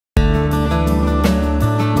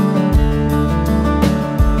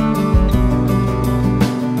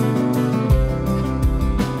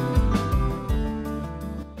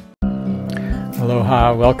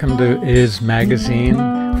Welcome to Is Magazine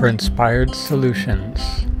for Inspired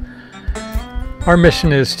Solutions. Our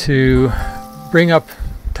mission is to bring up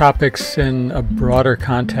topics in a broader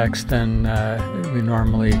context than we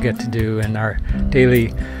normally get to do in our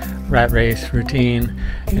daily rat race routine.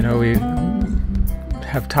 You know, we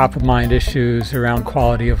have top of mind issues around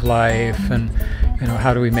quality of life and, you know,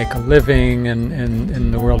 how do we make a living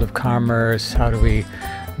in the world of commerce? How do we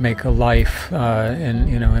make a life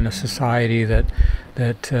in a society that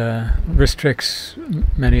restricts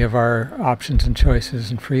many of our options and choices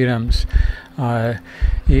and freedoms,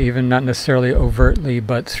 even not necessarily overtly,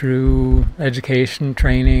 but through education,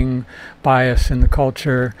 training, bias in the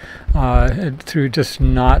culture, through just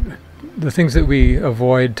not the things that we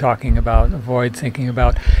avoid talking about, avoid thinking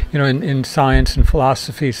about. You know, in science and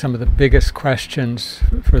philosophy, some of the biggest questions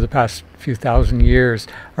for the past few thousand years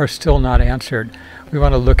are still not answered. We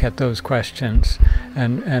want to look at those questions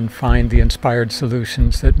and find the inspired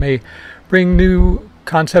solutions that may bring new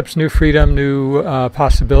concepts, new freedom, new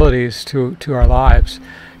possibilities to our lives.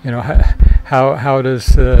 You know, how does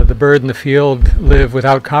the bird in the field live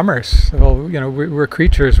without commerce? Well, you know, we're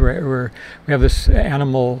creatures. We have this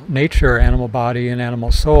animal nature, animal body, and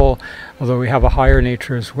animal soul, although we have a higher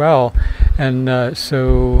nature as well. And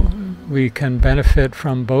so we can benefit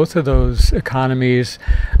from both of those economies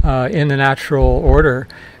in the natural order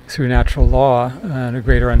through natural law and a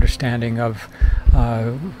greater understanding of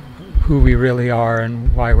who we really are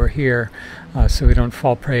and why we're here. So we don't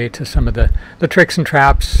fall prey to some of the tricks and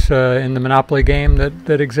traps in the monopoly game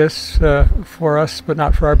that exists for us, but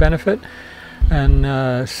not for our benefit.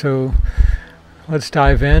 And so let's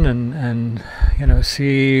dive in and you know,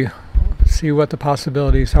 see what the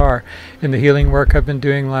possibilities are. In the healing work I've been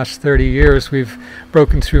doing the last 30 years, we've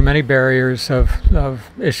broken through many barriers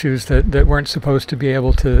of issues that weren't supposed to be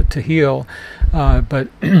able to heal, but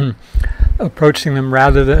approaching them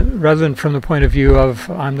rather than from the point of view of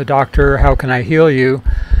I'm the doctor, how can I heal you,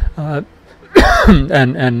 and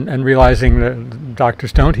realizing that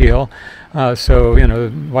doctors don't heal. So you know,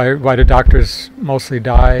 why do doctors mostly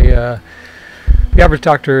die? The average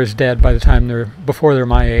doctor is dead by the time before they're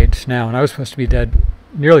my age now, and I was supposed to be dead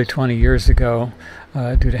nearly 20 years ago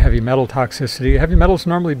due to heavy metal toxicity. Heavy metals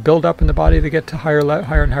normally build up in the body to get to higher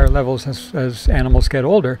and higher levels as animals get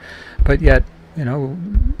older, but yet, you know,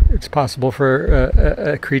 it's possible for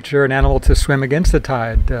a creature, an animal, to swim against the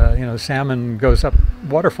tide. You know, salmon goes up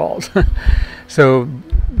waterfalls. So,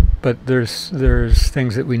 but there's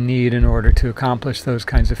things that we need in order to accomplish those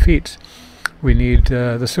kinds of feats. We need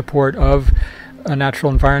the support of a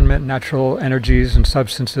natural environment, natural energies and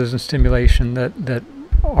substances and stimulation that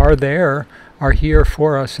are here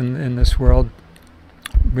for us in this world.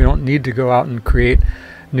 We don't need to go out and create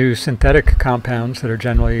new synthetic compounds that are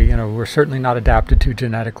generally, you know, we're certainly not adapted to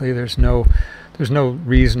genetically. There's no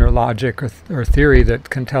reason or logic or theory that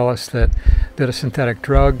can tell us that a synthetic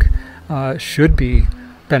drug should be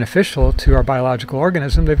beneficial to our biological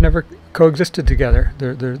organism. They've never coexisted together.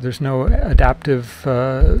 There's no adaptive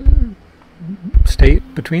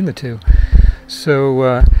state between the two.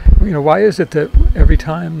 So, you know, why is it that every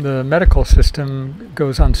time the medical system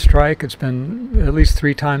goes on strike, it's been at least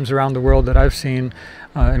 3 times around the world that I've seen,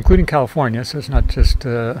 including California, so it's not just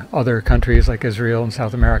other countries like Israel and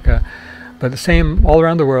South America, but the same all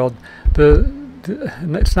around the world.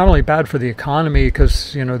 It's not only bad for the economy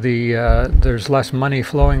because, you know, there's less money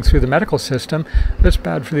flowing through the medical system, but it's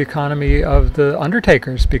bad for the economy of the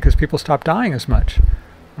undertakers because people stop dying as much.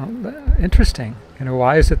 Well, interesting. You know,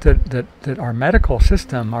 why is it that our medical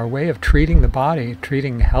system, our way of treating the body,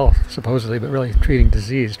 treating health supposedly, but really treating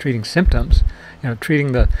disease, treating symptoms, you know,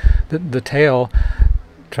 treating the tail,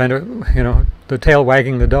 trying to, you know, the tail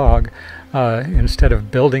wagging the dog, instead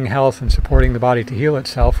of building health and supporting the body to heal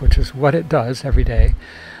itself, which is what it does every day.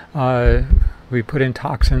 We put in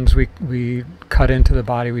toxins, we cut into the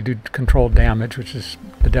body, we do controlled damage, which is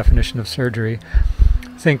the definition of surgery,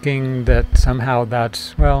 thinking that somehow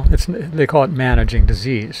that's, well, they call it managing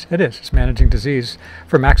disease. It is. It's managing disease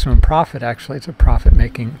for maximum profit, actually. it's a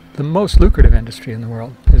profit-making. The most lucrative industry in the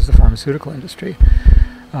world is the pharmaceutical industry.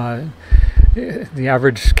 The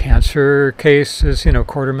average cancer case is, you know,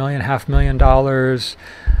 $250,000, $500,000.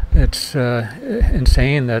 It's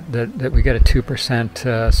insane that we get a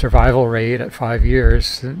 2% survival rate at 5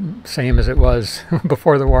 years, same as it was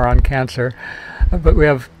before the war on cancer. But we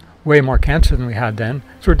have way more cancer than we had then,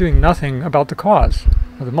 so we're doing nothing about the cause,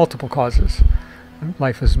 or the multiple causes.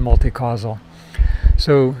 Life is multi-causal.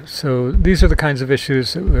 So these are the kinds of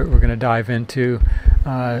issues that we're going to dive into.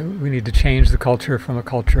 We need to change the culture from a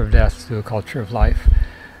culture of death to a culture of life.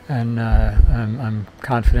 And I'm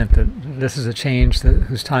confident that this is a change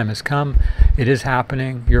whose time has come. It is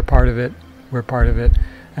happening. You're part of it. We're part of it.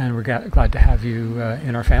 And we're glad to have you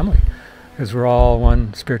in our family, because we're all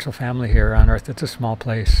one spiritual family here on Earth. It's a small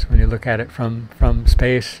place when you look at it from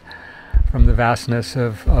space, from the vastness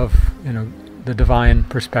of the divine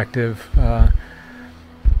perspective.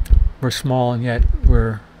 We're small, and yet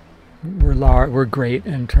we're large. We're great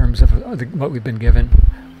in terms of what we've been given.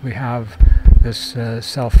 We have this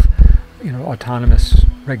autonomous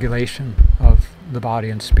regulation of the body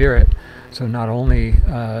and spirit. So not only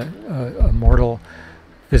a mortal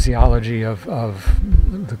physiology of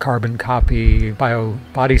the carbon copy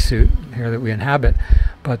bodysuit here that we inhabit,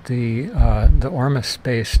 but the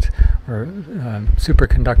Ormus-based or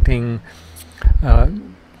superconducting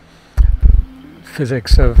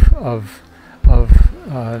physics of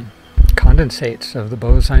condensates, of the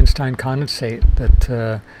Bose-Einstein condensate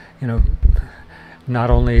that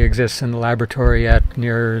not only exists in the laboratory at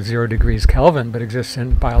near 0 degrees Kelvin, but exists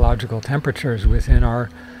in biological temperatures within our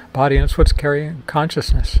body, and it's what's carrying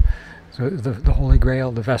consciousness. So the Holy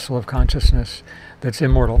Grail, the vessel of consciousness that's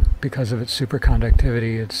immortal because of its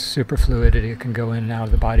superconductivity, its superfluidity. It can go in and out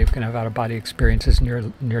of the body. It can have out-of-body experiences,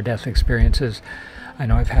 near-death experiences. I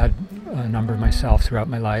know I've had a number myself throughout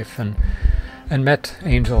my life, and met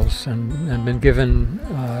angels and been given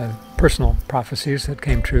personal prophecies that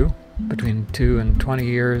came true between 2 and 20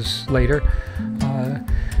 years later.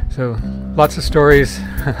 So lots of stories,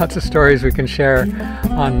 lots of stories we can share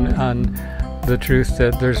on the truth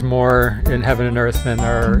that there's more in heaven and earth than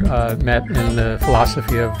are met in the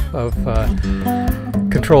philosophy of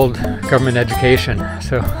controlled government education.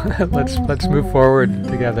 So let's move forward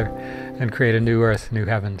together and create a new earth, new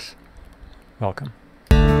heavens. Welcome.